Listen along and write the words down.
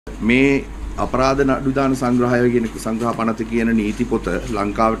මේ අපරාධ නඩු විධාන සංග්‍රහය කියන සංග්‍රහ පනත කියන නීති පොත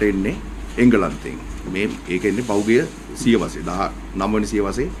ලංකාවට එන්නේ එංගලන්තයෙන්. මේ ඒක එන්නේ පෞගිය සියවසේ 19 වෙනි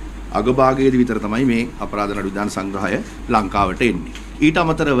සියවසේ අගභාගයේදී විතර තමයි මේ අපරාධ නඩු විධාන සංග්‍රහය ලංකාවට එන්නේ. ඊට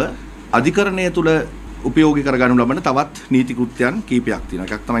අමතරව අධිකරණය තුල උපයෝගී කරගනු ලබන තවත් නීති කෘත්‍යයන් කීපයක් තියෙනවා.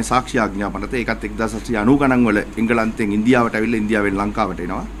 එකක් තමයි සාක්ෂි ආඥා පනත. ඒකත් 1990 ගණන් වල එංගලන්තයෙන් ඉන්දියාවට ඇවිල්ලා ඉන්දියාවෙන් ලංකාවට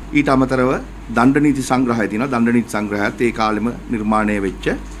එනවා. ඊට අමතරව දණ්ඩ නීති සංග්‍රහය තියෙනවා. දණ්ඩ නීති සංග්‍රහයත් ඒ කාලෙම නිර්මාණය වෙච්ච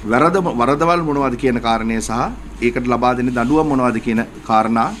වරදවල් මොනවද කියන කාරණය සහ ඒකට ලබා දෙන දඬුවම් මොනවද කියන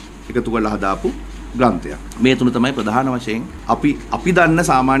කාරණා එකතු කරලා හදාපු ග්‍රන්ථයක්. මේ තුන තමයි ප්‍රධාන වශයෙන් අපි දන්න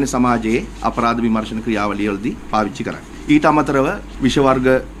සාමාන්‍ය සමාජයේ අපරාධ විමර්ශන ක්‍රියාවලිය වලදී පාවිච්චි කරන්නේ. ඊට අමතරව විෂ වර්ග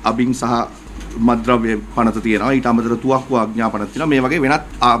අබින් සහ මද්ද්‍රව්‍ය පනත තියෙනවා. ඊට අමතරව තුවක්කු ආඥා පනත තියෙනවා. මේ වගේ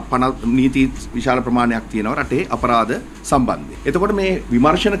වෙනත් නීති විශාල ප්‍රමාණයක් තියෙනවා රටේ අපරාධ සම්බන්ධයෙන්. එතකොට මේ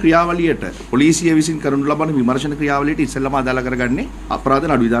විමර්ශන ක්‍රියාවලියට පොලිසිය විසින් කරනු ලබන විමර්ශන ක්‍රියාවලියට ඉස්සෙල්ලාම අදාළ කරගන්නේ අපරාධ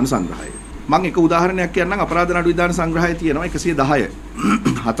නඩු විධාන සංග්‍රහය. මම එක උදාහරණයක් කියන්නම්. අපරාධ නඩු විධාන සංග්‍රහය තියෙනවා 110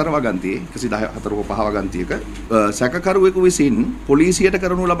 4 වගන්තියේ 110 4 5 වගන්තියක සැකකරුවෙකු විසින් පොලිසියට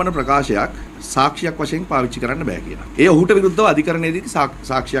කරනු ලබන ප්‍රකාශයක් සාක්ෂියක් වශයෙන් පාවිච්චි කරන්න බෑ කියලා. ඒ ඔහුට විරුද්ධව අධිකරණයේදී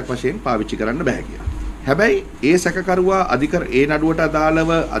සාක්ෂියක් වශයෙන් පාවිච්චි කරන්න බෑ කියලා. හැබැයි ඒ සැකකරුවා ඒ නඩුවට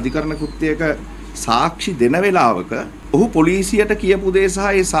අදාළව අධිකරණ කෘත්‍යයක සාක්ෂි දෙන වෙලාවක ඔහු පොලිසියට කියපු දේ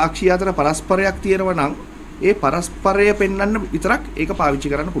සහ ඒ සාක්ෂිය අතර පරස්පරයක් තියෙනවා නම් ඒ පරස්පරය පෙන්වන්න විතරක් ඒක පාවිච්චි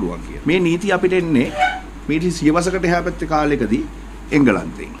කරන්න පුළුවන් කියලා. මේ නීති අපිට එන්නේ මේ සියවසකට එහා පැත්තේ කාලෙකදී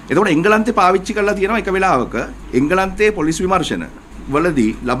එංගලන්තයෙන්. එතකොට එංගලන්තේ පාවිච්චි කරලා තියෙනවා එක වෙලාවක එංගලන්තයේ පොලිස් විමර්ශන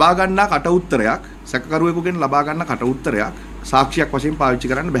වලදී ලබා ගන්නා කට උත්තරයක් සැකකරුවෙකුගෙන් ලබා ගන්න කට උත්තරයක් සාක්ෂියක් වශයෙන්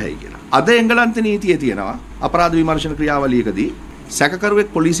පාවිච්චි කරන්න බැහැ කියලා. අද එංගලන්ත නීතියේ තියෙනවා අපරාධ විමර්ශන ක්‍රියාවලියකදී සැකකරුවෙක්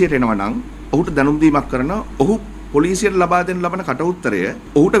පොලිසියට එනවා නම් ඔහුට දැනුම් දීමක් කරන ඔහු පොලිසියට ලබා දෙන ලබන කට උත්තරය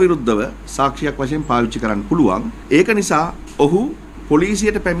ඔහුට විරුද්ධව සාක්ෂියක් වශයෙන් පාවිච්චි කරන්න පුළුවන්. ඒක නිසා ඔහු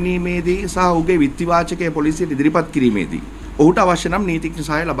පොලිසියට පැමිණීමේදී සහ ඔහුගේ විත්තිවාචකය පොලිසියට ඉදිරිපත් කිරීමේදී ඔහුට අවශ්‍ය නම් නීතිඥ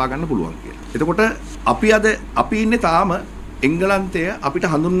සහාය ලබා ගන්න පුළුවන් කියලා. එතකොට අපි ඉන්නේ තාම එංගලන්තය අපිට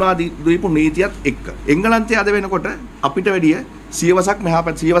හඳුන්වා දීපු නීතියත් එක්ක. එංගලන්තය අද වෙනකොට අපිට වැඩිය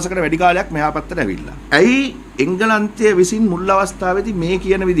සියවසකට වැඩි කාලයක් මෙහා පැත්තට ඇවිල්ලා. ඇයි එංගලන්තය විසින් මුල් අවස්ථාවේදී මේ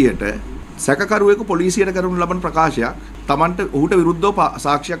කියන විදිහට සැකකරුවෙකු පොලිසියට කරනු ලබන ප්‍රකාශයක් Tamanට ඔහුට විරුද්ධව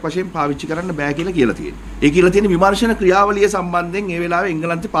සාක්ෂියක් වශයෙන් පාවිච්චි කරන්න බෑ කියලා තියෙන්නේ. ඒ කියලා තියෙන විමර්ශන ක්‍රියාවලිය සම්බන්ධයෙන් ඒ වෙලාවේ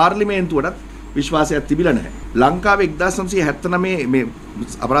එංගලන්තේ පාර්ලිමේන්තුවටත් විශ්වාසයක් තිබිලා නැහැ. ලංකාවේ 1979 මේ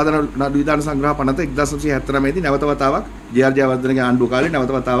අපරාධ නඩු විධාන සංග්‍රහ පනත 1979 දී නැවත වතාවක් ජේ.ආර්. ජයවර්ධනගේ ආණ්ඩුව කාලේ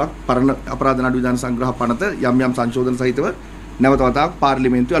නැවත වතාවක් පරණ අපරාධ නඩු විධාන සංග්‍රහ පනත යම් සංශෝධන සහිතව නැවත වතාවක්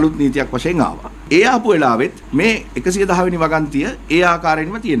පාර්ලිමේන්තුවේ අලුත් නීතියක් වශයෙන් ආවා. ඒ ආපු වෙලාවෙත් මේ 110 වෙනි වගන්තිය ඒ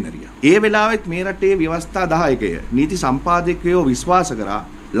ආකාරයෙන්ම තියෙන්නරියා. ඒ වෙලාවෙත් මේ රටේ ව්‍යවස්ථා 10කය නීති සම්පාදකයෝ විශ්වාස කරා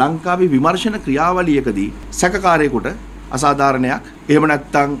ලංකාවේ විමර්ශන ක්‍රියාවලියකදී සැකකාරයෙකුට අසාධාරණයක් එහෙම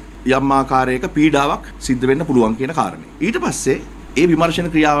නැත්නම් යම් ආකාරයක පීඩාවක් සිද්ධ වෙන්න පුළුවන් කියන කාරණේ. ඊට පස්සේ ඒ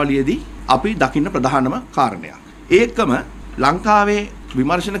විමර්ශන ක්‍රියාවලියේදී අපි දකින්න ප්‍රධානම කාරණයක්. ඒකම ලංකාවේ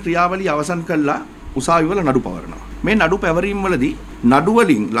විමර්ශන ක්‍රියාවලිය අවසන් කළා උසාවි වල නඩු පවරනවා. මේ නඩු පැවරීම් වලදී නඩු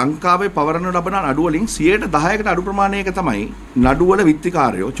වලින් ලංකාවේ පවරන ලබන නඩු වලින් 10%කට අඩු ප්‍රමාණයක තමයි නඩු වල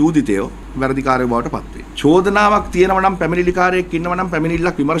විත්තිකාරයෝ චූදිතයෝ වැරදිකාරයෝ බවට පත් වෙන්නේ. චෝදනාවක් තියෙනවා නම් පැමිණිලිකාරයෙක් ඉන්නවා නම්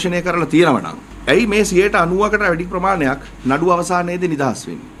පැමිණිල්ලක් විමර්ශනය කරලා තියෙනවා නම් ඇයි මේ 90%කට වැඩි ප්‍රමාණයක් නඩු අවසානයේදී නිදහස්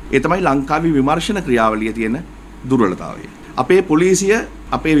වෙන්නේ? ඒ තමයි ලංකාවේ විමර්ශන ක්‍රියාවලියේ තියෙන දුර්වලතාවය. අපේ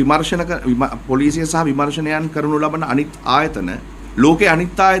පොලිසිය සහ විමර්ශනයන් කරනු ලබන අනිත් ආයතන ලෝකේ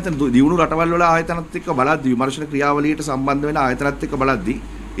අනිත් ආයතන දියුණු රටවල් වල ආයතනත් එක්ක බලද්දී විමර්ශන ක්‍රියාවලියට සම්බන්ධ වෙන ආයතනත් එක්ක බලද්දී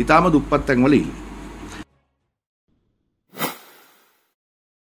ඊටාම දුප්පත් තැන්වල ඉන්නේ.